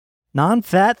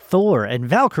Non-fat Thor and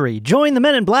Valkyrie join the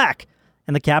Men in Black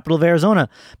in the capital of Arizona.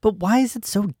 But why is it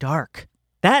so dark?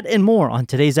 That and more on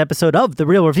today's episode of The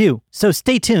Real Review. So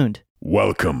stay tuned.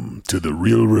 Welcome to The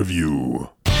Real Review.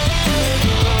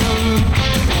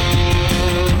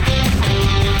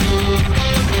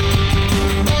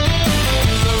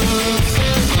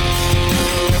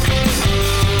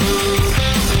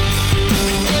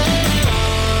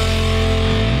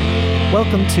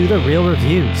 Welcome to The Real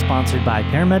Review, sponsored by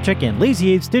Parametric and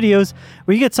Lazy Ape Studios,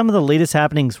 where you get some of the latest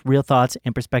happenings, real thoughts,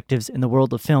 and perspectives in the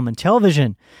world of film and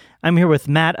television. I'm here with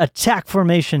Matt, Attack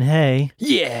Formation Hey.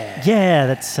 Yeah. Yeah,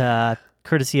 that's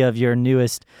courtesy of your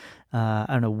newest,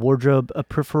 wardrobe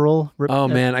peripheral. Oh,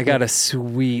 man, I got a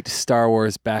sweet Star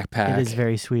Wars backpack. It is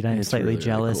very sweet. I'm slightly really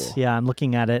jealous. cool. Yeah, I'm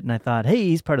looking at it, and I thought, hey,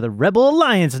 he's part of the Rebel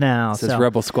Alliance now. It says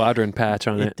Rebel Squadron patch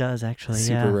on it. It does, actually,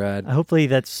 Super rad. Hopefully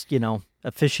that's,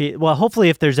 officiate. Well, hopefully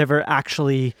if there's ever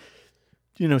actually,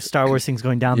 Star Wars things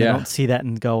going down, they don't see that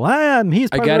and go, he's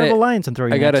part of the Rebel Alliance and throw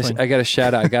you I got a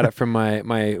shout out. I got it from my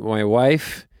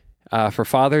wife for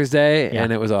Father's Day,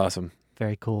 and it was awesome.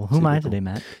 Very cool. Who am I today,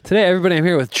 Matt? Today, everybody, I'm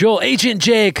here with Joel Agent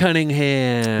J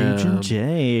Cunningham. Agent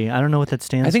J. I don't know what that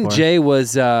stands for. I think J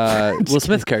was Will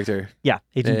Smith's character. Yeah,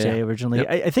 Agent J originally. Yep.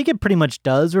 I think it pretty much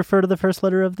does refer to the first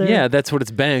letter of there. Yeah, that's what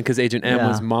it's been, because Agent M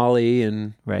was Molly,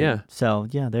 and right. Yeah. So,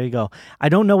 there you go. I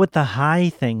don't know what the high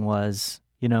thing was.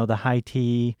 The high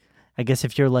T. I guess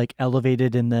if you're like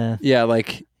elevated in the... Yeah,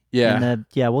 like... Yeah.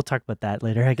 We'll talk about that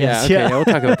later, I guess. Yeah, okay, we'll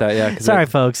talk about that, yeah. Sorry,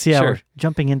 folks. Yeah, sure. We're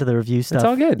jumping into the review stuff. It's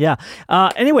all good. Yeah.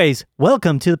 Anyways,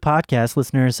 welcome to the podcast,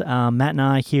 listeners. Matt and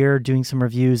I here doing some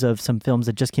reviews of some films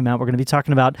that just came out. We're going to be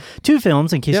talking about two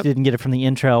films, in case you didn't get it from the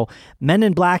intro. Men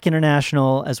in Black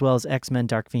International, as well as X-Men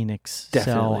Dark Phoenix.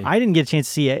 Definitely. So I didn't get a chance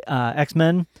to see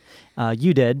X-Men.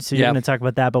 You did, so you're going to talk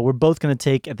about that. But we're both going to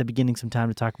take, at the beginning, some time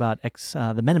to talk about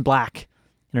the Men in Black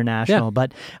International. Yeah.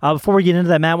 But before we get into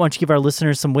that, Matt, why don't you give our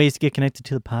listeners some ways to get connected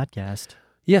to the podcast?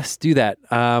 Yes, do that.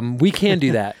 We can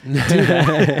do that.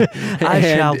 I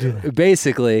shall do that.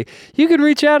 Basically, you can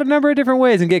reach out a number of different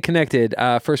ways and get connected.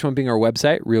 First one being our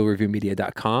website,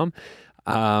 realreviewmedia.com.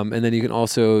 And then you can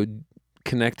also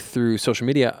connect through social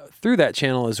media through that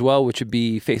channel as well, which would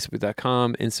be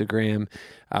facebook.com, Instagram,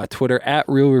 Twitter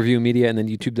 @realreviewmedia, and then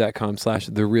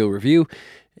youtube.com/therealreview.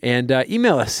 And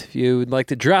email us if you would like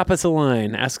to drop us a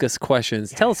line, ask us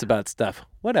questions, tell us about stuff,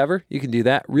 whatever. You can do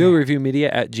that.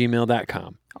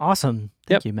 realreviewmedia@gmail.com. Awesome.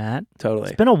 Thank you, Matt. Totally.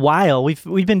 It's been a while. We've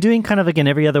been doing kind of like an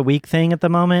every other week thing at the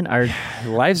moment. Our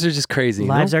lives are just crazy.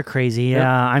 Lives are crazy. Yep.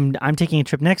 I'm taking a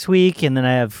trip next week, and then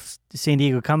I have San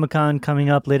Diego Comic-Con coming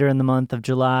up later in the month of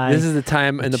July. This is the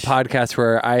time in the podcast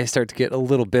where I start to get a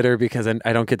little bitter because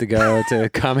I don't get to go to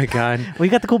Comic-Con. Well,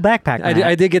 you got the cool backpack, Matt.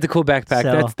 I did get the cool backpack.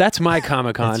 So, that's my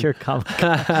Comic-Con. That's your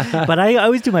Comic-Con. But I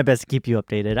always do my best to keep you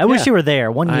updated. I wish you were there.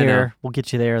 One year, we'll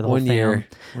get you there. The whole year.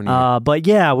 But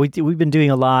yeah, we've been doing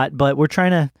a lot, but we're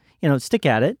trying to stick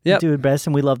at it, do it best,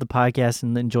 and we love the podcast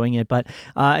and enjoying it. But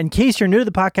in case you're new to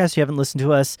the podcast, you haven't listened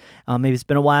to us, maybe it's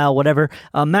been a while, whatever,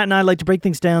 Matt and I like to break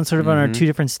things down sort of on our two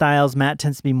different styles. Matt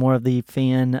tends to be more of the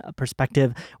fan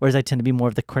perspective, whereas I tend to be more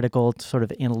of the critical, sort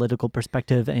of analytical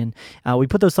perspective, and we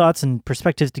put those thoughts and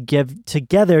perspectives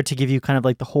together to give you kind of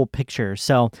like the whole picture.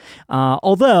 So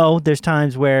although there's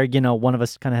times where, one of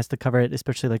us kind of has to cover it,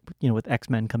 especially like, with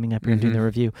X-Men coming up here and doing the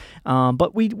review,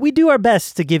 but we do our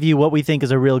best to give you what we think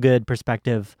is a real good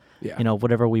perspective,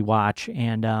 whatever we watch.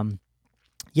 And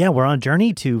we're on a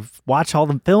journey to watch all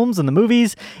the films and the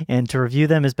movies and to review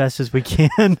them as best as we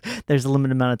can. There's a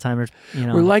limited amount of time.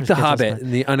 We're like The Hobbit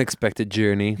in the unexpected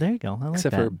journey. There you go. I like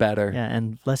except that. for better. Yeah,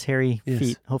 and less hairy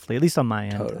feet, hopefully, at least on my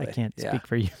end. Totally. I can't speak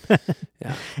for you.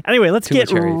 Yeah. Anyway, let's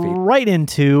get right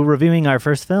into reviewing our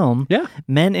first film,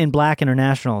 Men in Black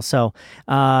International. So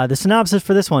the synopsis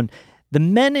for this one: the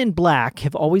Men in Black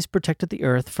have always protected the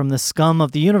Earth from the scum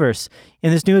of the universe.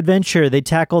 In this new adventure, they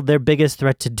tackled their biggest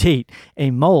threat to date,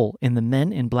 a mole in the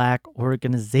Men in Black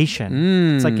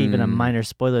organization. It's like even a minor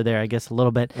spoiler there, I guess, a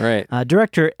little bit. Right.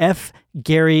 Director F.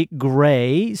 Gary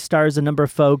Gray stars a number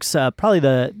of folks, probably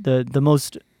the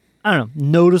most,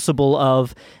 noticeable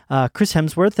of Chris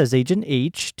Hemsworth as Agent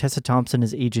H, Tessa Thompson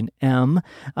as Agent M,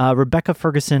 Rebecca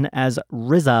Ferguson as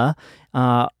Riza,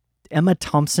 Emma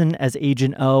Thompson as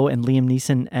Agent O, and Liam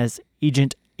Neeson as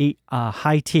Agent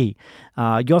High T.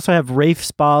 You also have Rafe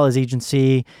Spall as Agent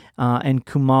C, and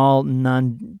Kumail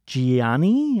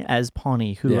Nanjiani as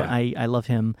Pawnee, who I love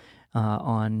him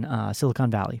on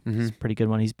Silicon Valley. He's a pretty good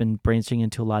one. He's been branching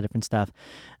into a lot of different stuff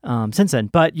since then.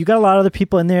 But you got a lot of other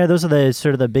people in there. Those are the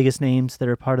sort of the biggest names that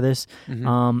are part of this.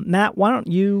 Matt, why don't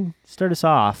you start us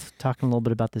off talking a little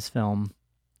bit about this film?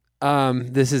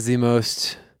 This is the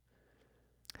most...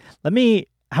 How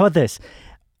about this?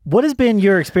 What has been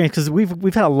your experience? Because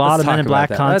we've had a lot of Men in Black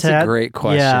content. That's a great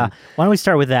question. Yeah. Why don't we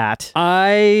start with that?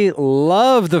 I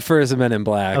love the first Men in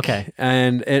Black. Okay.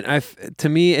 And to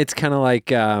me, it's kind of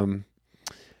like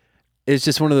it's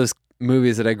just one of those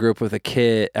movies that I grew up with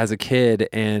as a kid,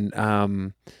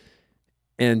 and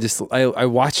just I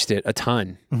watched it a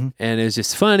ton, and it was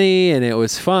just funny, and it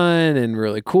was fun and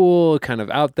really cool, kind of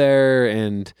out there,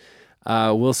 and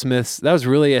Will Smith's, that was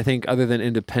really, I think, other than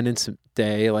Independence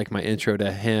Day, like my intro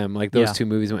to him, like those two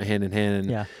movies went hand in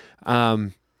hand,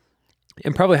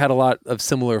 and probably had a lot of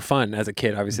similar fun as a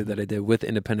kid, obviously, that I did with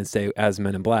Independence Day as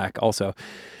Men in Black also.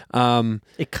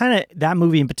 It kind of, that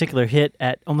movie in particular hit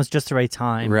at almost just the right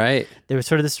time. Right. There was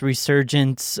sort of this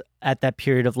resurgence at that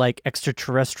period of like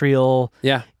extraterrestrial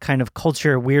kind of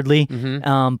culture, weirdly.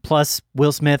 Plus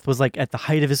Will Smith was like at the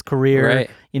height of his career,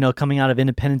 coming out of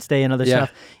Independence Day and other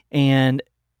stuff. And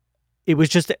it was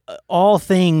just all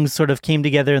things sort of came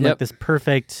together in like this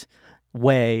perfect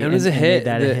way. And it was a hit.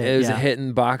 It was a hit in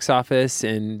the box office,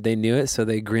 and they knew it, so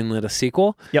they greenlit a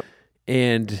sequel. Yep.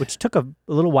 And which took a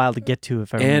little while to get to,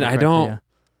 if I remember correctly.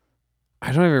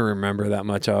 I don't even remember that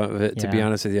much of it, to be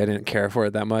honest with you. I didn't care for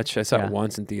it that much. I saw it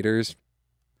once in theaters,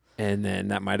 and then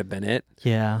that might have been it.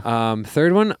 Yeah.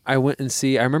 Third one, I went and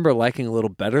see. I remember liking a little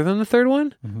better than the third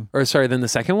one, than the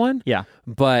second one. Yeah.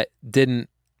 But it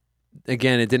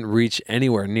didn't reach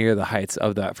anywhere near the heights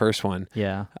of that first one.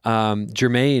 Yeah.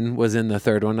 Jermaine was in the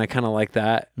third one. I kind of liked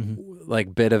that,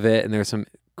 like bit of it, and there's some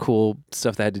cool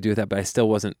stuff that had to do with that, but I still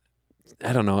wasn't.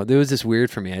 I don't know. It was just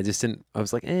weird for me. I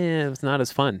was like, it was not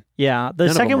as fun. Yeah.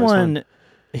 The second one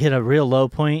hit a real low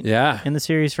point in the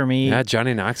series for me. Yeah,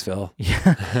 Johnny Knoxville.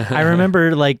 Yeah. I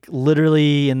remember like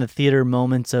literally in the theater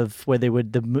moments of where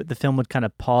the film would kind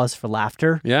of pause for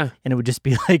laughter. Yeah. And it would just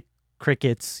be like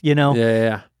crickets,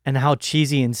 Yeah. And how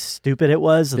cheesy and stupid it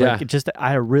was. Like I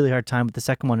had a really hard time with the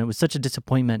second one. It was such a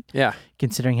disappointment. Yeah.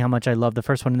 Considering how much I love the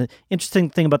first one. And the interesting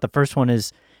thing about the first one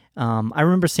is I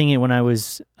remember seeing it when I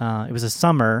was, it was a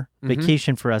summer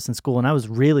vacation for us in school, and I was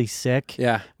really sick.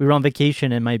 Yeah. We were on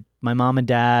vacation, and my mom and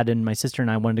dad and my sister and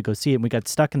I wanted to go see it, and we got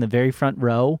stuck in the very front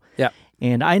row. Yeah.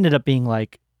 And I ended up being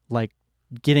like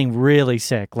getting really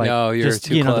sick. Like, you're just,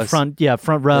 too close. the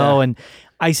front row. Yeah. And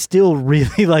I still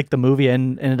really liked the movie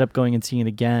and ended up going and seeing it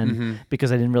again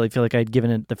because I didn't really feel like I'd given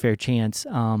it the fair chance.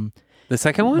 The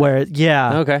second one?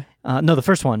 Okay. No, the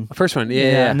first one. The first one,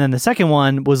 yeah. And then the second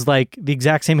one was like the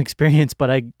exact same experience,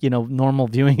 but normal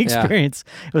viewing experience.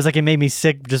 Yeah. It was like it made me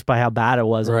sick just by how bad it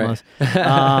was almost.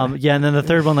 And then the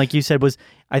third one, like you said, was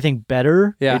I think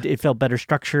better. Yeah. It felt better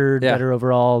structured, better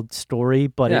overall story,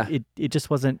 but it just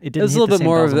wasn't. It didn't. It was a little bit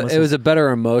more of it was a better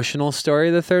emotional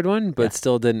story, the third one, but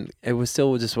still didn't. It was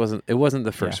still just wasn't. It wasn't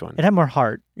the first one. It had more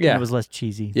heart. Yeah. And it was less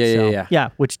cheesy. Yeah.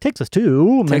 Which takes us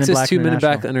to Men in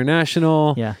Black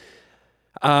International. Yeah.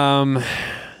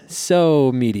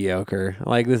 So mediocre.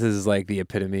 Like this is like the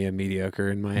epitome of mediocre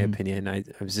in my opinion. I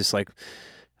was just like,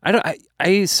 I went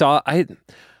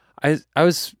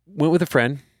with a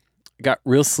friend, got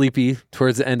real sleepy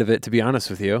towards the end of it, to be honest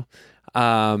with you.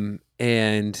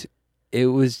 And it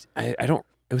was, it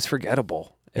was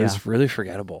forgettable. It was really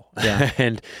forgettable. Yeah.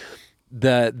 And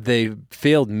they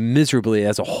failed miserably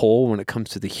as a whole when it comes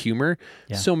to the humor.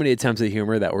 Yeah. So many attempts at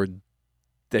humor that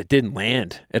didn't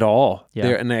land at all. Yeah.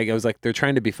 And I was like, they're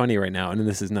trying to be funny right now, and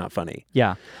this is not funny.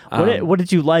 Yeah. What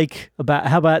did you like about?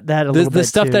 How about that a little bit? The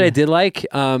stuff too? that I did like.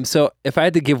 So if I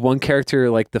had to give one character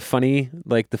like the funny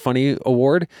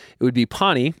award, it would be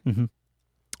Pawnee.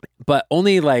 But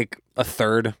only like a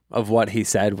third of what he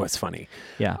said was funny.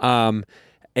 Yeah.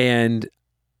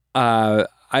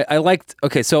 I liked.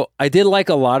 Okay, so I did like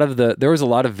a lot of there was a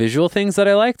lot of visual things that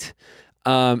I liked.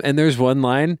 And there's one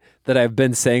line that I've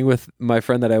been saying with my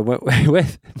friend that I went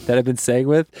with,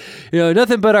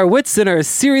 nothing but our wits and our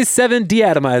Series 7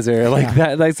 deatomizer. Like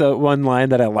that, that's one line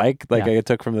that I like I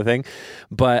took from the thing.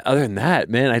 But other than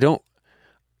that, man,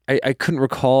 I couldn't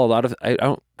recall a lot of, I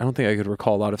don't think I could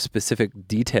recall a lot of specific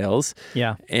details.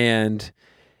 Yeah. And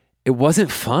it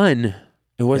wasn't fun.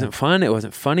 It wasn't fun. It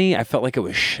wasn't funny. I felt like it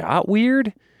was shot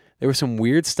weird. There was some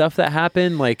weird stuff that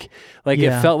happened. Like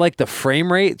it felt like the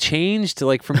frame rate changed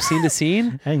like from scene to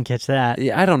scene. I didn't catch that.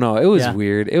 Yeah, I don't know. It was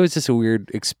weird. It was just a weird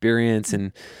experience.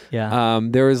 And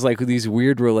there was like these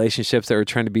weird relationships that were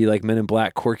trying to be like Men in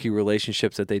Black, quirky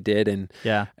relationships that they did. And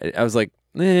I was like,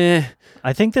 eh.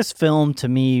 I think this film to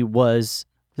me was,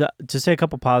 to say a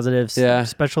couple positives,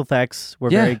 special effects were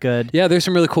very good. Yeah, there's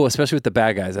some really cool, especially with the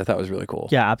bad guys. I thought was really cool.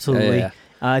 Yeah, absolutely. Yeah.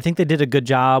 I think they did a good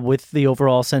job with the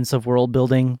overall sense of world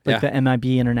building. Like the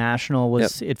MIB International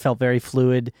was, it felt very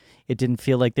fluid. It didn't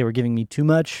feel like they were giving me too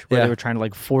much, where they were trying to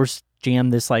like force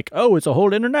jam this like, oh, it's a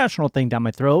whole international thing down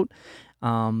my throat.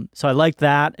 So I liked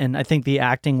that, and I think the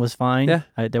acting was fine.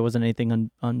 Yeah. There wasn't anything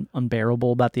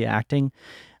unbearable about the acting.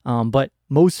 But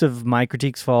most of my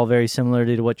critiques fall very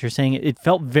similarly to what you're saying. It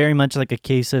felt very much like a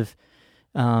case of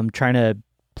trying to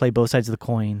play both sides of the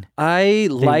coin. I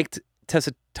liked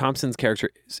Tessa Thompson's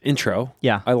character's intro.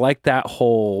 Yeah. I liked that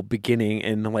whole beginning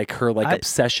and like her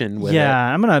obsession with it. Yeah,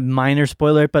 I'm gonna minor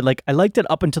spoiler it, but like I liked it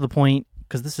up until the point,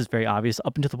 because this is very obvious,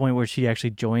 up until the point where she actually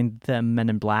joined the Men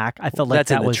in Black. I felt like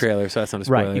that's in the trailer, so that's not a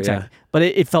spoiler. Right, exactly. But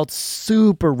it felt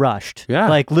super rushed. Yeah.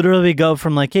 Like literally we go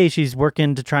from like, hey, she's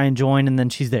working to try and join, and then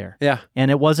she's there. Yeah.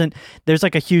 And it wasn't, there's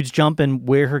like a huge jump in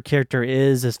where her character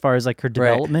is as far as like her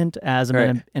development as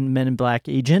a Men in Black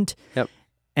agent. Yep.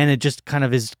 And it just kind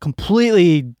of is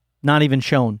completely not even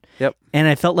shown. Yep. And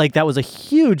I felt like that was a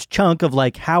huge chunk of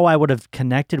like how I would have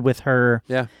connected with her.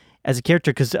 Yeah. As a character,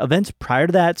 because events prior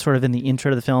to that, sort of in the intro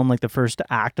to the film, like the first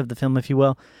act of the film, if you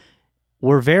will,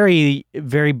 were very,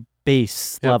 very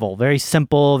base level, very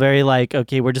simple, very like,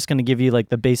 okay, we're just going to give you like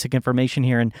the basic information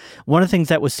here. And one of the things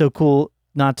that was so cool,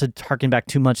 not to harken back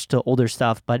too much to older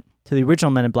stuff, but to the original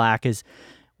Men in Black, is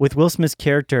with Will Smith's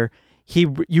character,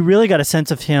 you really got a sense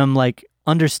of him like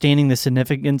understanding the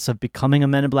significance of becoming a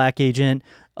Men in Black agent,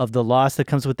 of the loss that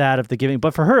comes with that, of the giving.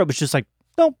 But for her, it was just like,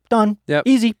 nope, done. Yep.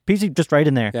 Easy peasy, just right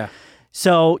in there. Yeah.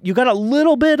 So you got a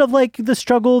little bit of like the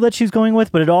struggle that she's going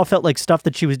with, but it all felt like stuff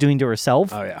that she was doing to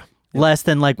herself. Oh, yeah. Less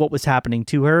than like what was happening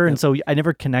to her. And so I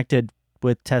never connected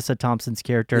with Tessa Thompson's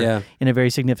character in a very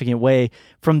significant way.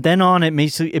 From then on,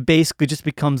 it basically just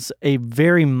becomes a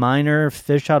very minor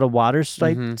fish out of water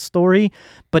type story,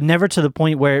 but never to the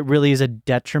point where it really is a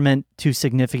detriment too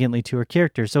significantly to her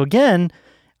character. So again,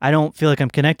 I don't feel like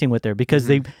I'm connecting with her because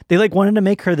they like wanted to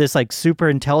make her this like super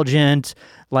intelligent,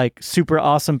 like super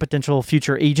awesome potential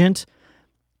future agent.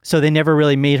 So they never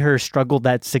really made her struggle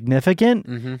that significant.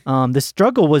 The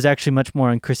struggle was actually much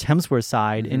more on Chris Hemsworth's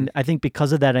side. And I think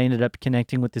because of that, I ended up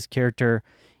connecting with this character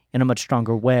in a much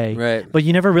stronger way. Right. But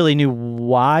you never really knew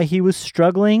why he was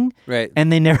struggling. Right.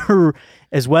 And they never,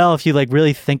 as well, if you like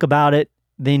really think about it,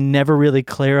 they never really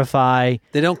clarify.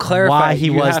 They don't clarify why he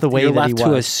was the way that he was. You're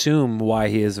left to assume why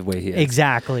he is the way he is.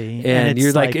 Exactly. And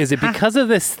you're like, is it because of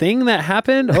this thing that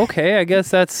happened? Okay, I guess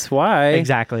that's why.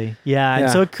 Exactly. Yeah.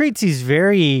 And so it creates these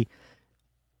very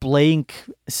blank,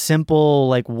 simple,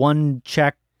 like one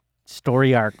check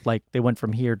story arc. Like they went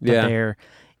from here to there.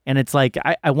 And it's like,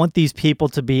 I want these people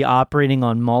to be operating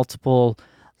on multiple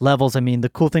levels. I mean, the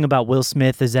cool thing about Will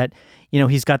Smith is that, you know,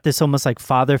 he's got this almost like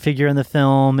father figure in the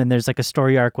film, and there's like a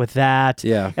story arc with that,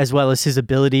 as well as his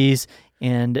abilities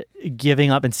and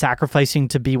giving up and sacrificing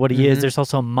to be what he is. There's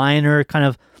also a minor kind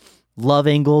of love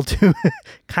angle to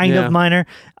kind of minor,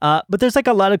 but there's like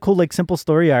a lot of cool, like simple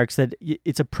story arcs that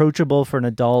it's approachable for an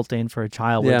adult and for a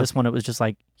child. Where this one, it was just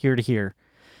like here to here.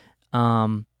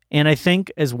 And I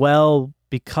think as well,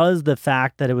 because the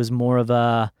fact that it was more of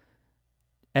a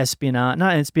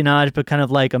not espionage, but kind of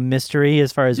like a mystery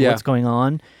as far as what's going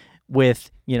on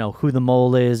with, you know, who the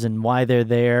mole is and why they're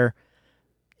there.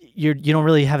 You don't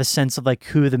really have a sense of like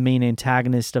who the main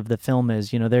antagonist of the film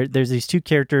is. You know, there's these two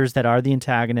characters that are the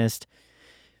antagonist,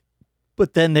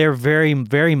 but then they're very,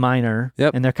 very minor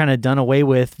and they're kind of done away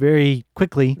with very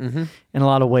quickly in a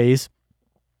lot of ways.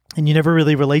 And you never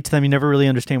really relate to them. You never really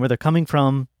understand where they're coming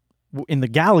from in the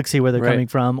galaxy, where they're coming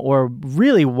from, or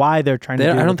really why they're trying to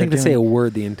do I don't think they doing. say a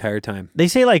word the entire time. They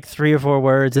say like 3 or 4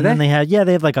 words, and then they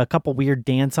have like a couple weird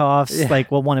dance-offs, like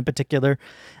one in particular.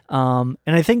 And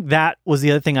I think that was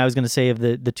the other thing I was going to say of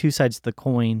the two sides of the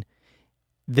coin,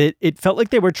 that it felt like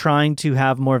they were trying to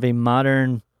have more of a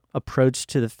modern approach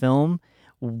to the film,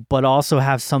 but also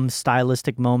have some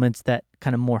stylistic moments that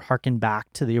kind of more harken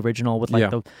back to the original with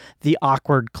like the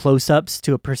awkward close-ups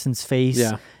to a person's face.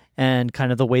 Yeah. And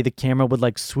kind of the way the camera would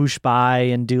like swoosh by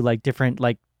and do like different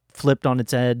like flipped on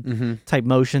its head type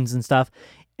motions and stuff.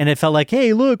 And it felt like,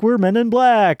 hey, look, we're Men in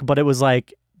Black. But it was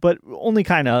like, but only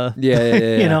kind of,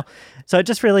 you know. So it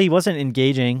just really wasn't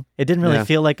engaging. It didn't really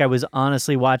feel like I was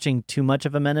honestly watching too much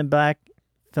of a Men in Black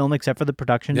film, except for the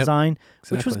production design,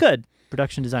 which was good.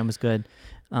 Production design was good.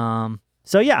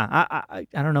 So yeah, I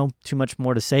don't know too much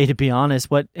more to say, to be honest.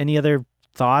 Any other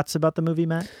thoughts about the movie,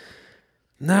 Matt?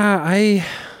 Nah, I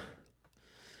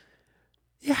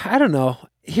don't know.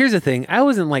 Here's the thing. I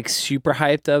wasn't like super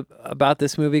hyped up about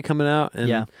this movie coming out.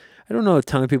 And I don't know a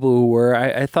ton of people who were.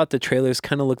 I thought the trailers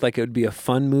kind of looked like it would be a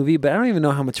fun movie, but I don't even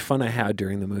know how much fun I had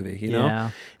during the movie, you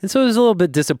know? And so it was a little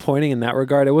bit disappointing in that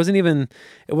regard. It wasn't even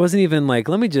like,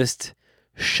 let me just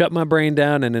shut my brain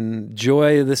down and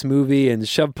enjoy this movie and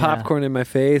shove popcorn in my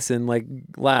face and like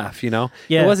laugh, It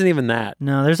wasn't even that.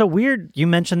 No, there's a weird, you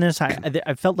mentioned this.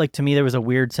 I felt like to me there was a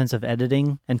weird sense of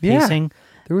editing and pacing.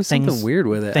 There was something weird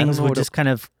with it. Things would just kind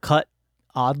of cut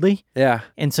oddly. Yeah.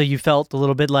 And so you felt a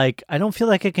little bit like, I don't feel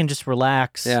like I can just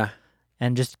relax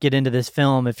and just get into this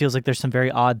film. It feels like there's some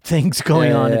very odd things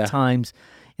going on at times.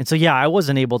 And so, I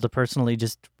wasn't able to personally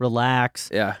just relax.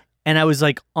 Yeah. And I was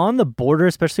like on the border,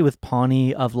 especially with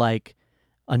Pawnee, of like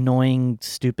annoying,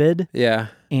 stupid. Yeah.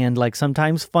 And like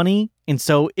sometimes funny. And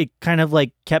so it kind of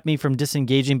like kept me from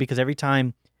disengaging because every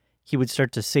time he would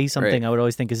start to say something, I would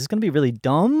always think, is this going to be really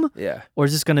dumb? Yeah. Or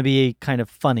is this going to be kind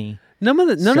of funny? None of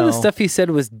the stuff he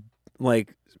said was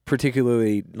like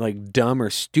particularly like dumb or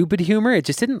stupid humor. It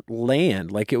just didn't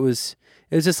land. Like it was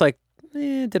just like,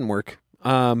 it didn't work.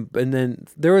 And then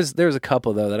there was a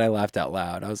couple though that I laughed out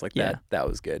loud. I was like, that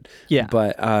was good. Yeah.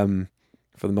 But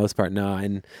for the most part, no.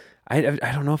 And I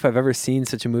don't know if I've ever seen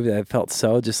such a movie that I felt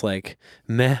so just like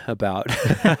meh about.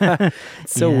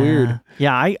 It's so weird.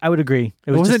 Yeah, I would agree.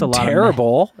 It was just a lot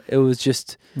terrible. Of meh. It was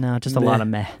just a lot of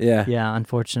meh. Yeah. Yeah,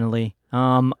 unfortunately.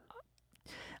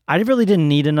 I really didn't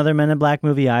need another Men in Black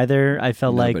movie either. I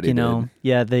felt Nobody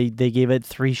like, they gave it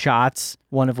 3 shots,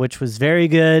 one of which was very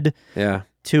good. Yeah.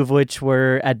 2 of which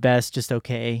were at best just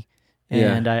okay.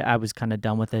 And I was kind of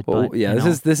done with it. Well, but,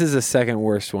 this is the second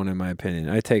worst one in my opinion.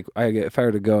 If I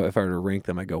were to rank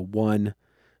them, I go 1,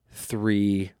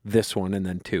 3, this one, and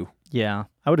then 2. Yeah,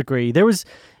 I would agree. There was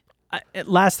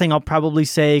last thing I'll probably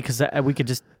say, because we could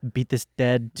just beat this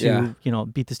dead to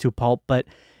beat this to a pulp, but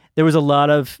there was a lot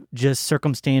of just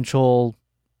circumstantial,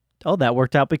 that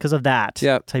worked out because of that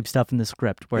type stuff in the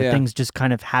script, where things just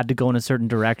kind of had to go in a certain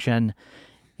direction.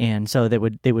 And so they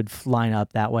would line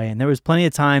up that way. And there was plenty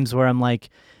of times where I'm like,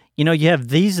 you have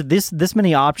this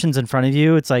many options in front of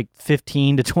you. It's like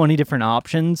 15 to 20 different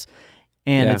options.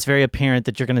 And it's very apparent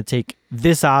that you're going to take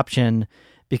this option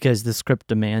because the script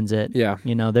demands it. Yeah.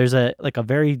 There's a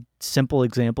very simple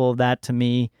example of that to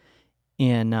me.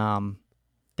 In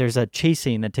there's a chase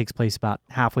scene that takes place about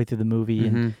halfway through the movie.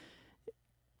 Mm-hmm. And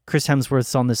Chris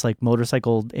Hemsworth's on this like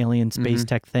motorcycle alien space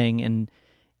tech thing. And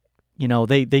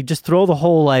they just throw the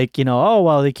whole they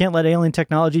can't let alien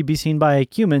technology be seen by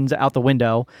humans out the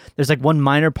window. There's like one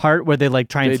minor part where they like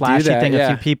try and flashy thing a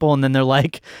few people, and then they're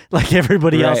like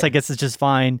everybody else, I guess it's just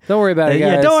fine. Don't worry about it,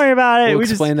 guys. Yeah, don't worry about it. We'll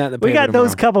explain that in the we got tomorrow.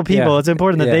 Those couple people. It's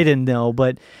important that they didn't know,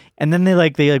 and then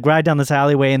they ride down this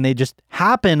alleyway and they just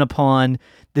happen upon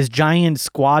this giant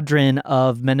squadron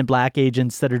of Men in Black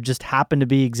agents that are just happen to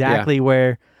be exactly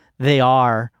where they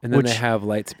are, and then they have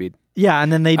light speed. Yeah,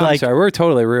 and then they I'm sorry, we're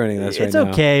totally ruining this right now. It's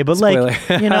okay, but Spoiler.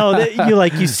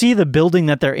 you see the building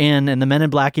that they're in, and the Men in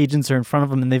Black agents are in front of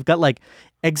them, and they've got like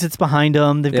exits behind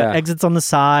them. They've got exits on the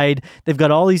side. They've got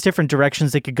all these different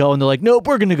directions they could go, and they're like, nope,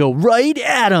 we're going to go right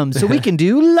at them so we can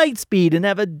do light speed and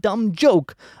have a dumb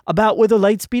joke about whether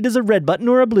light speed is a red button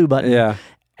or a blue button. Yeah.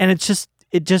 And it just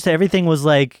everything was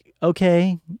like,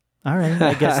 okay, all right,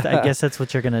 I guess that's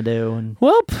what you're going to do. And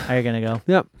how you're going to go.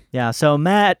 Yep. Yeah, so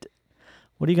Matt,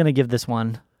 what are you going to give this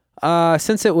one?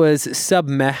 Since it was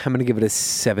sub-meh, I'm going to give it a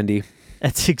 70.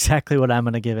 That's exactly what I'm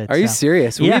going to give it. Are you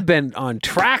serious? Yeah. We've been on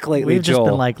track lately, We've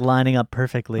Joel. just been lining up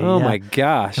perfectly. Oh my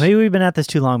gosh. Maybe we've been at this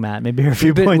too long, Matt. Maybe our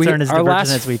few points aren't as divergent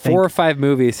as we think. Our last 4 or 5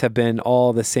 movies have been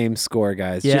all the same score,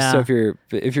 guys. Yeah. Just so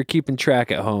if you're keeping track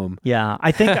at home. Yeah,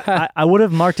 I think I would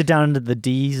have marked it down into the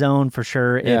D zone for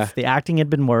sure if the acting had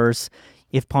been worse.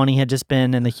 If Pawnee had just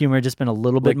been, and the humor had just been a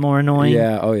little bit more annoying.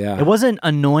 Yeah, oh yeah. It wasn't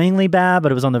annoyingly bad,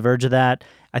 but it was on the verge of that.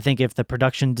 I think if the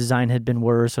production design had been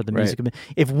worse or the music had been,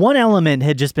 if one element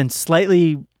had just been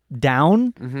slightly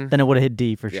down, then it would have hit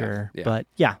D for sure. Yeah. But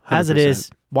yeah, 100%. As it is,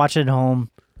 watch it at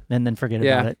home and then forget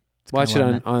about it. Watch it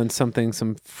on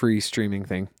some free streaming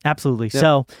thing. Absolutely. Yep.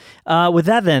 So with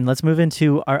that then, let's move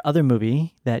into our other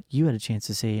movie that you had a chance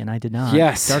to see and I did not.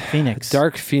 Yes. Dark Phoenix.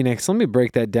 Dark Phoenix. Let me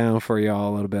break that down for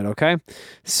y'all a little bit, okay?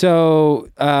 So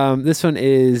this one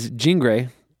is Jean Grey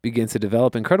begins to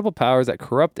develop incredible powers that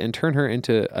corrupt and turn her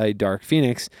into a Dark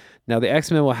Phoenix. Now the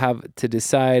X-Men will have to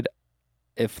decide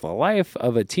if the life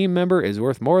of a team member is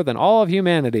worth more than all of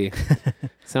humanity.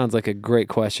 Sounds like a great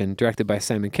question. Directed by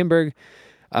Simon Kinberg.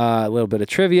 A little bit of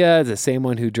trivia: it's the same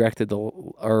one who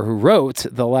wrote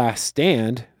The Last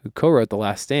Stand, who co-wrote The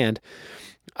Last Stand,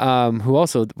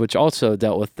 which also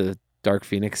dealt with the Dark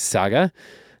Phoenix saga.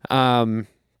 And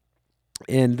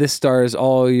this stars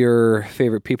all your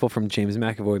favorite people from James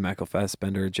McAvoy, Michael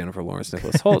Fassbender, Jennifer Lawrence,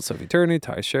 Nicholas Hoult, Sophie Turner,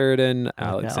 Ty Sheridan,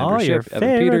 Alexander Shipp,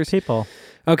 Evan Peters. People.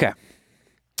 Okay.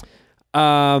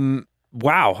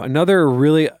 Wow, another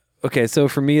really. Okay, so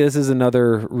for me, this is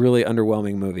another really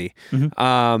underwhelming movie.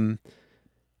 Mm-hmm.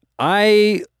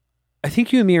 I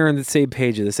think you and me are on the same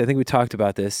page of this. I think we talked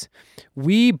about this.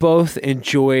 We both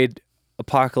enjoyed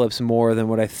Apocalypse more than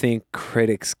what I think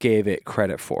critics gave it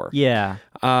credit for. Yeah.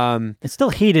 It's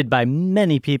still hated by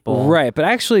many people. Right, but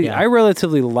actually, I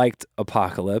relatively liked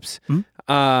Apocalypse.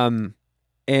 Mm-hmm.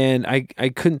 And I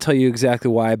couldn't tell you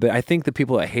exactly why, but I think the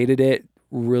people that hated it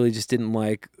really just didn't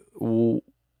like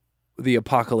the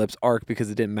Apocalypse arc because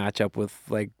it didn't match up with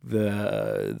like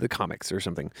the comics or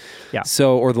something. Yeah.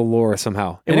 So, or the lore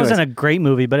somehow. It wasn't a great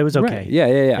movie, but it was okay. Right.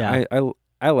 Yeah.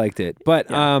 I liked it. But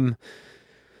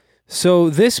so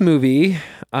this movie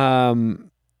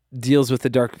deals with the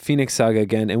Dark Phoenix saga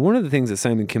again. And one of the things that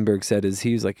Simon Kinberg said is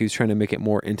he was trying to make it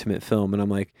more intimate film. And I'm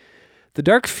like, the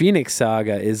Dark Phoenix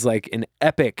saga is like an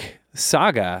epic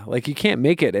saga. Like you can't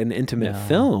make it an intimate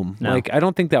film. No. Like I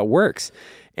don't think that works.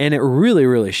 And it really,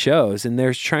 really shows. And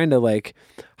they're trying to like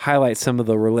highlight some of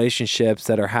the relationships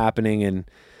that are happening. And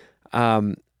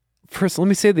first, let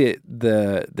me say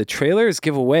the trailers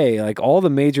give away like all the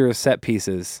major set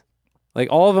pieces. Like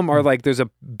all of them are like there's a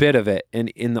bit of it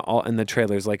in the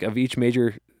trailers, like of each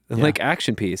major like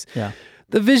action piece. Yeah.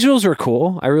 The visuals were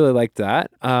cool. I really liked that.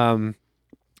 The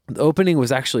opening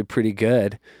was actually pretty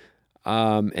good.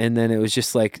 And then it was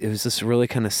just really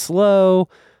kind of slow.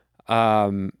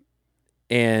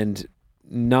 And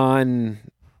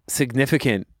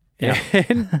non-significant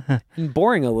and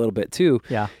boring a little bit too.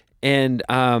 Yeah. And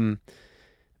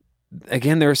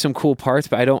again, there are some cool parts,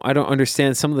 but I don't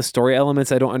understand some of the story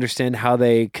elements. I don't understand how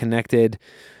they connected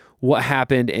what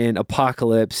happened in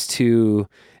Apocalypse to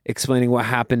explaining what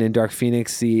happened in Dark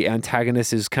Phoenix. The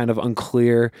antagonist is kind of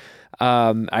unclear.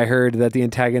 I heard that the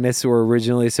antagonists were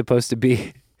originally supposed to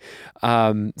be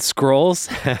Skrulls.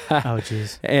 Oh,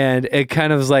 jeez. And it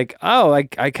kind of was like, I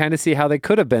kind of see how they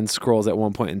could have been Skrulls at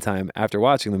one point in time after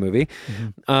watching the movie.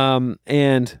 Mm-hmm.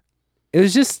 And it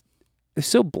was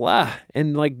so blah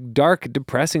and like dark,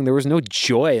 depressing. There was no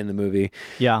joy in the movie.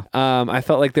 Yeah. I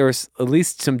felt like there was at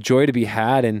least some joy to be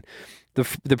had. And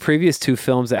the previous two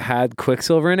films that had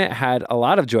Quicksilver in it had a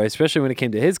lot of joy, especially when it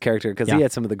came to his character, because he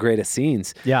had some of the greatest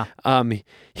scenes. Yeah.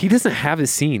 He doesn't have his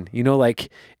scene,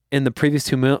 like in the previous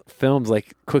two films,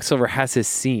 like Quicksilver has his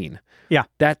scene. Yeah.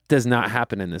 That does not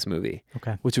happen in this movie.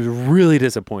 Okay. Which was really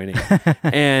disappointing.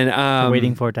 And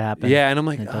waiting for it to happen. Yeah, and I'm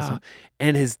like,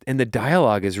 and the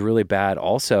dialogue is really bad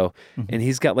also. Mm-hmm. And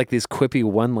he's got like these quippy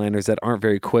one-liners that aren't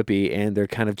very quippy and they're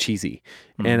kind of cheesy.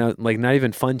 Mm-hmm. And like not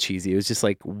even fun cheesy. It was just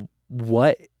like,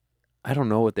 what? I don't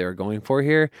know what they were going for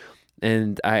here.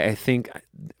 And I think,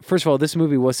 first of all, this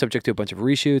movie was subject to a bunch of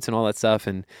reshoots and all that stuff.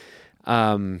 And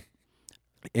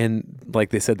like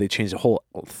they said, they changed the whole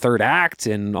third act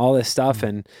and all this stuff. Mm-hmm.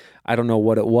 And I don't know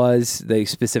what it was they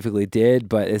specifically did,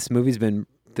 but this movie's the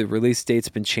release date's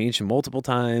been changed multiple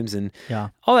times. And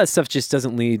all that stuff just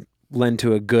doesn't lend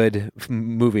to a good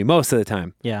movie most of the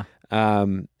time. Yeah.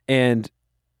 And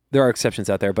there are exceptions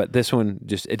out there, but this one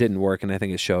it didn't work. And I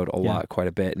think it showed a lot, quite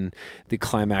a bit. And the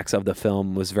climax of the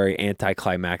film was very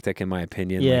anticlimactic in my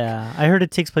opinion. Yeah. I heard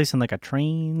it takes place on like a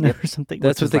train or something.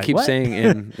 That's what they keep saying.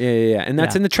 And And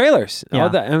that's in the trailers. Yeah. All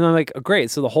that. And I'm like, oh, great.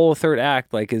 So the whole third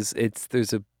act, like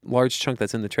there's a large chunk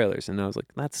that's in the trailers. And I was like,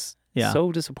 that's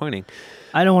so disappointing.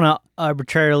 I don't want to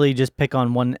arbitrarily just pick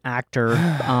on one actor.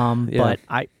 But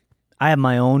I have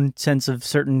my own sense of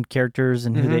certain characters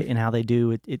and who they and how they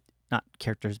do it. Not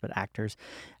characters, but actors.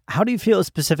 How do you feel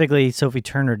specifically Sophie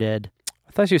Turner did?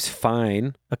 I thought she was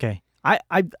fine. Okay.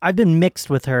 I've been mixed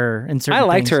with her in certain I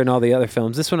liked things. her in all the other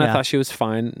films. This one I thought she was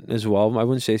fine as well. I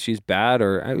wouldn't say she's bad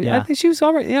I think she was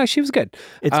all right. Yeah, she was good.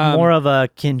 It's more of a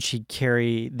can she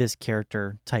carry this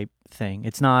character type thing.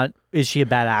 It's not is she a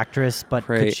bad actress, but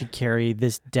could she carry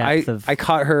this depth of I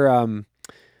caught her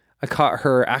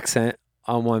accent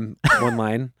on one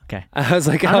line. Okay. I was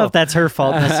like, I don't know if that's her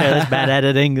fault necessarily. It's bad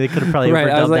editing. They could have probably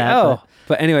overdubbed I was like, that.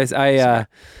 But anyways, I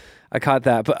caught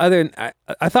that. But other than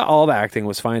I thought all the acting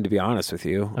was fine, to be honest with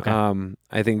you. Okay.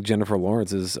 I think Jennifer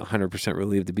Lawrence is 100%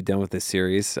 relieved to be done with this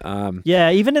series.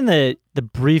 Yeah, even in the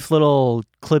brief little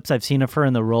clips I've seen of her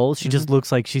in the role, she just looks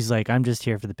like she's like, I'm just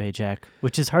here for the paycheck,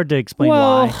 which is hard to explain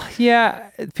why. Yeah,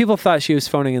 people thought she was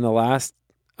phoning in the last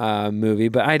movie,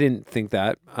 but I didn't think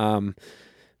that.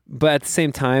 But at the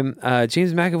same time,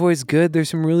 James McAvoy's good. There's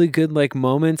some really good like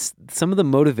moments. Some of the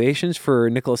motivations for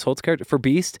Nicholas Holt's character, for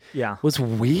Beast, was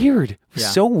weird. It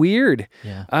was so weird.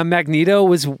 Yeah. Magneto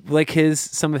was like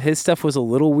some of his stuff was a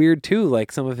little weird too.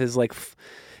 Like some of his like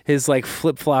his like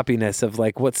flip floppiness of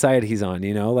like what side he's on.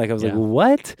 Like I was like,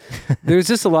 what? There's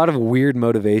just a lot of weird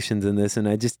motivations in this, and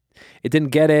it didn't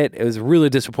get it. It was a really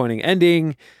disappointing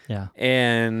ending. Yeah.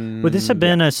 And would this have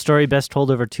been a story best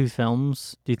told over 2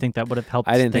 films? Do you think that would have helped?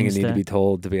 I didn't think it needed to be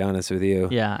told, to be honest with you.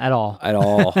 Yeah, at all. At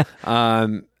all.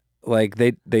 Like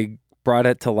they brought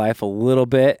it to life a little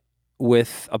bit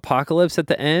with Apocalypse at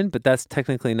the end, but that's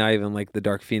technically not even like the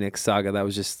Dark Phoenix saga. That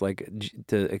was just like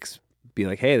to be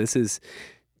like, hey,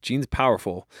 Jean's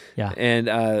powerful. Yeah.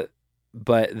 And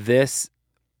but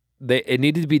it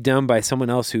needed to be done by someone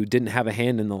else who didn't have a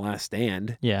hand in The Last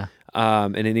Stand. Yeah.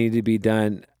 And it needed to be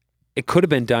done. It could have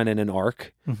been done in an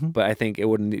arc, but I think it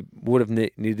would have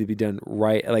needed to be done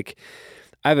right. Like,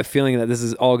 I have a feeling that this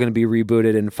is all going to be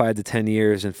rebooted in 5 to 10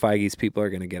 years, and Feige's people are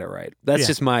going to get it right. That's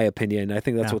just my opinion. I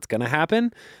think that's what's going to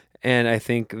happen, and I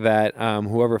think that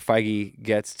whoever Feige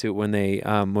gets to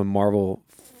when Marvel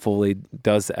fully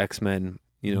does the X-Men,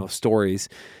 stories,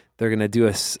 they're going to do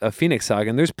a Phoenix saga,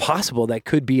 and there's possible that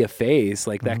could be a phase,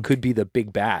 like that could be the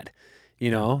big bad.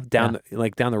 Down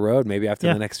the road, maybe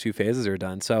after the next few phases are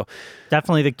done. So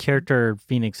definitely the character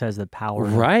Phoenix has the power.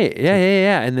 Right.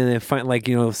 Yeah. And then they find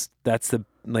that's the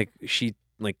she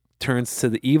turns to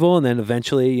the evil, and then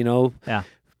eventually,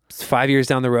 5 years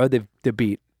down the road they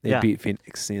beat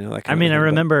Phoenix. That I mean, I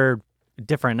remember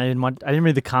different. I didn't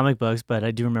read the comic books, but I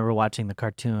do remember watching the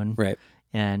cartoon. Right.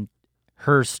 And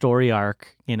her story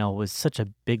arc, was such a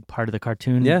big part of the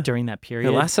cartoon during that period.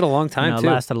 It lasted a long time, too.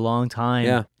 It lasted a long time.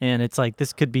 Yeah. And it's like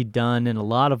this could be done in a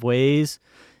lot of ways,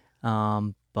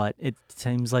 but it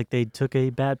seems like they took a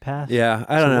bad path. Yeah,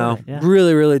 I don't know. Yeah.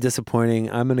 Really, really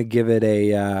disappointing. I'm going to give it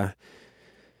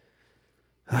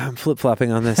I'm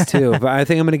flip-flopping on this, too, but I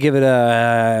think I'm going to give it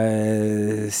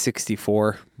a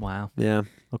 64. Wow. Yeah.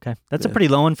 Okay. That's a pretty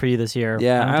low one for you this year.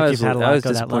 Yeah, I was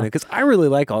disappointed because I really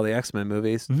like all the X-Men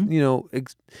movies.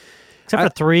 Except for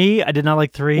 3. I did not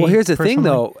like 3. Well, here's the thing,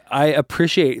 though. I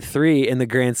appreciate 3 in the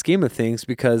grand scheme of things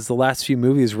because the last few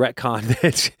movies retconned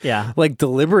it. Yeah. Like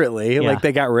deliberately. Yeah. Like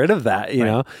they got rid of that, you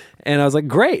know? And I was like,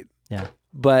 great. Yeah.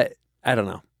 But I don't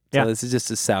know. Yeah. So this is just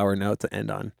a sour note to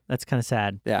end on. That's kind of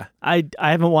sad. Yeah. I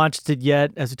haven't watched it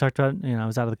yet, as we talked about. I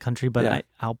was out of the country, but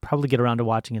I'll probably get around to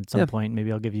watching it at some point.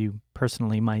 Maybe I'll give you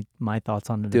personally my thoughts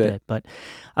on it a bit. But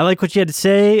I like what you had to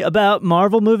say about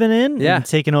Marvel moving in and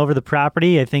taking over the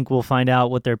property. I think we'll find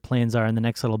out what their plans are in the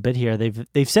next little bit here.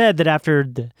 They've said that after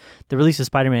the release of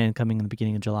Spider-Man coming in the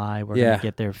beginning of July, we're going to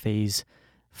get their phase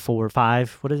 4 or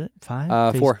 5. What is it?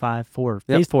 5? Phase 4.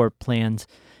 Phase 4 plans.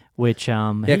 Which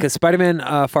because Spider-Man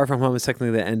Far From Home is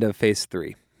technically the end of Phase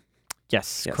 3.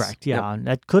 Yes, correct. Yeah,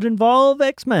 that could involve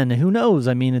X-Men. Who knows?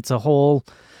 I mean, it's a whole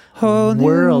world. New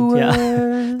world.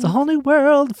 Yeah, it's a whole new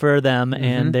world for them,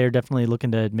 and they're definitely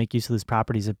looking to make use of these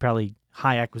properties at probably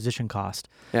high acquisition cost.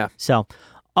 Yeah. So,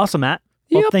 awesome, Matt.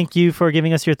 Well, thank you for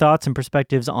giving us your thoughts and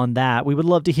perspectives on that. We would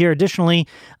love to hear additionally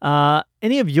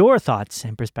any of your thoughts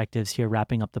and perspectives here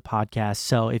wrapping up the podcast.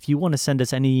 So if you want to send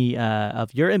us any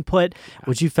of your input,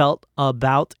 what you felt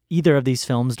about either of these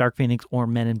films, Dark Phoenix or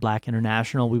Men in Black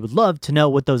International, we would love to know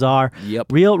what those are.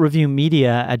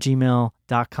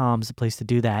 RealReviewMedia@gmail.com is the place to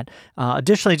do that.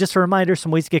 Additionally, just a reminder,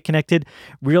 some ways to get connected,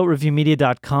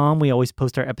 realreviewmedia.com. We always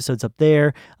post our episodes up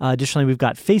there. Additionally, we've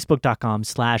got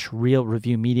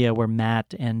facebook.com/realreviewmedia where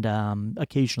Matt and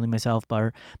occasionally myself,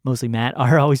 but mostly Matt,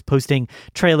 are always posting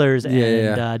trailers and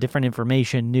different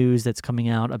information, news that's coming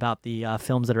out about the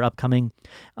films that are upcoming.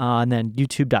 And then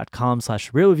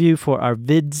youtube.com/realreview for our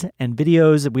vids and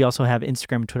videos. We also have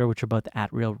Instagram and Twitter, which are both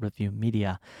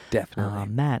 @realreviewmedia. Definitely.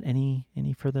 Matt, any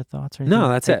further thoughts or anything? No,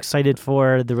 that's it. Excited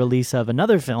for the release of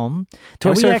another film.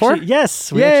 Toy Story 4?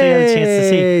 Yes, we actually had a chance to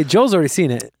see. Joel's already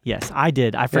seen it. Yes, I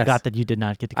did. I forgot that you did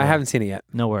not get to go. I haven't seen it yet.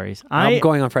 No worries. I'm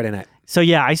going on Friday night. So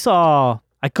yeah, I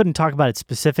couldn't talk about it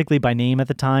specifically by name at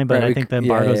the time, but I think the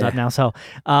embargo's up now. So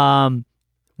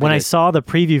when I saw the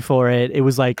preview for it, it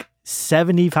was like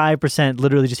 75%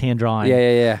 literally just hand drawn.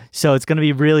 Yeah. So it's going to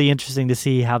be really interesting to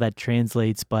see how that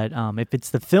translates. But if it's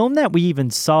the film that we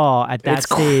even saw at that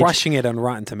stage, it's crushing it on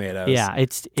Rotten Tomatoes. Yeah,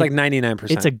 it's like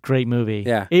 99%. It's a great movie.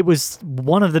 Yeah, it was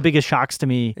one of the biggest shocks to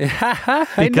me.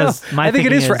 Because I think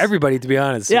it is for everybody, to be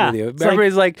honest with you.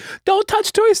 Everybody's like, don't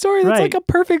touch Toy Story. That's like a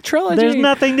perfect trilogy. There's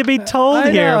nothing to be told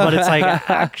here, but it's like,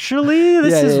 actually,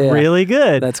 this is really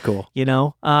good. That's cool.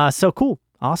 So cool.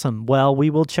 Awesome. Well, we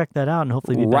will check that out and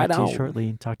hopefully be back to you shortly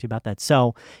and talk to you about that.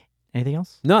 So, anything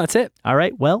else? No, that's it. All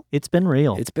right. Well, it's been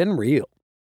real. It's been real.